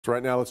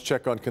Right now, let's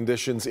check on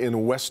conditions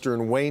in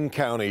western Wayne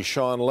County.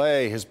 Sean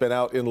Lay has been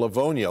out in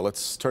Livonia.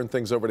 Let's turn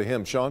things over to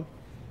him. Sean?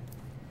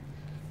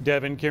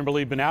 Devin,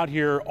 Kimberly, been out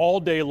here all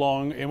day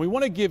long, and we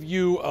want to give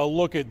you a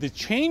look at the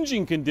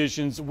changing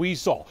conditions we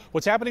saw.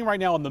 What's happening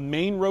right now on the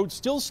main road,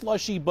 still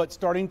slushy, but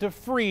starting to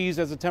freeze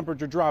as the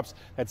temperature drops.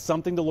 That's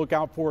something to look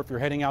out for if you're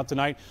heading out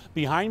tonight.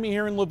 Behind me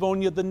here in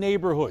Livonia, the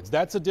neighborhoods.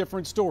 That's a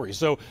different story.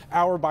 So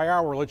hour by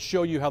hour, let's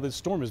show you how this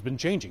storm has been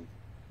changing.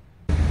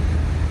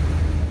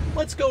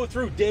 Let's go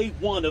through day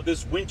one of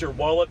this winter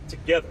wallop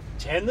together.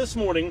 10 this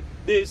morning,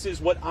 this is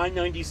what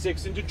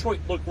I-96 in Detroit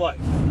looked like.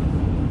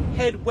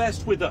 Head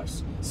west with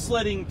us,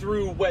 sledding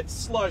through wet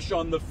slush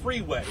on the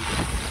freeway.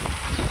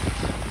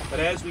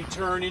 But as we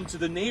turn into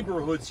the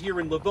neighborhoods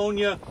here in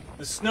Livonia,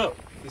 the snow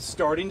is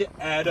starting to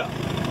add up.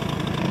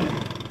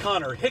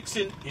 Connor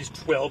Hickson is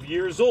 12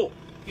 years old.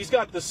 He's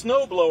got the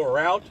snowblower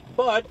out,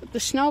 but the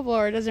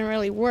snowblower doesn't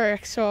really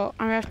work, so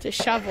I have to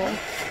shovel.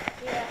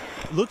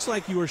 Looks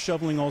like you are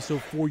shoveling also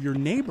for your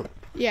neighbor.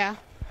 Yeah.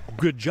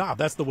 Good job.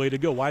 That's the way to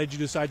go. Why did you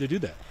decide to do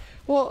that?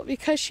 Well,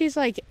 because she's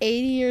like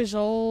 80 years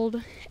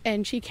old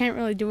and she can't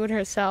really do it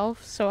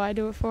herself, so I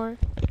do it for her.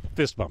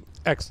 Fist bump.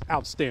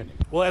 Outstanding.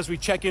 Well, as we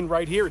check in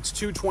right here, it's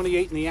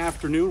 2:28 in the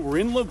afternoon. We're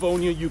in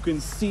Livonia. You can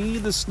see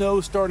the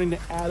snow starting to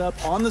add up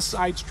on the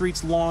side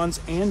streets, lawns,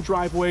 and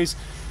driveways.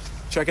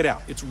 Check it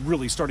out. It's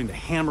really starting to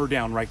hammer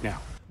down right now.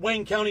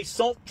 Wayne County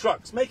salt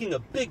trucks making a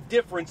big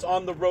difference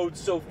on the road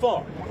so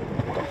far.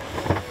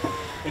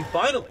 And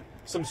finally,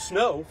 some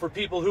snow for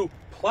people who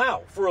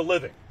plow for a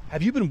living.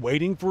 Have you been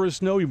waiting for a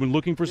snow? You've been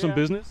looking for some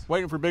business?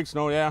 Waiting for big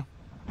snow, yeah.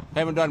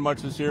 Haven't done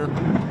much this year.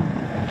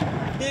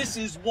 This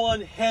is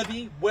one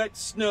heavy, wet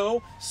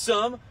snow.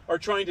 Some are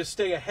trying to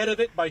stay ahead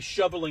of it by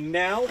shoveling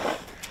now.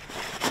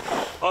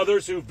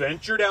 Others who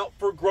ventured out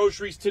for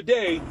groceries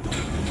today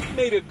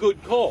made a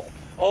good call.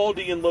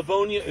 Aldi in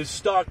Livonia is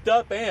stocked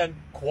up and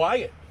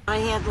quiet. I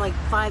had like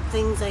 5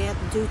 things I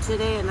had to do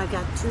today, and I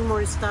got 2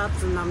 more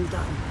stops and I'm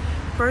done.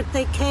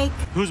 Birthday cake.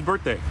 Whose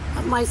birthday?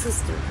 My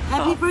sister.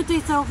 Happy birthday,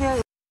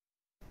 Sylvia.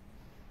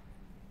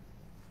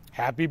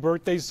 Happy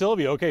birthday,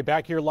 Sylvia. Okay,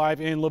 back here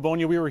live in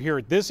Livonia. We were here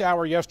at this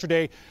hour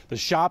yesterday. The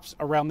shops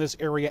around this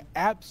area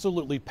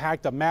absolutely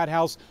packed. A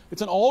madhouse.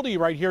 It's an Aldi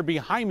right here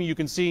behind me. You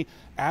can see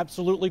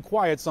absolutely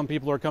quiet. Some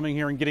people are coming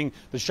here and getting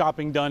the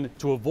shopping done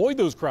to avoid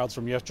those crowds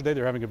from yesterday.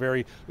 They're having a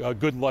very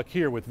good luck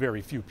here with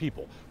very few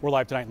people. We're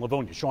live tonight in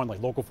Livonia. Sean Lay,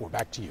 Local 4,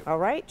 back to you. All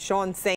right, Sean saying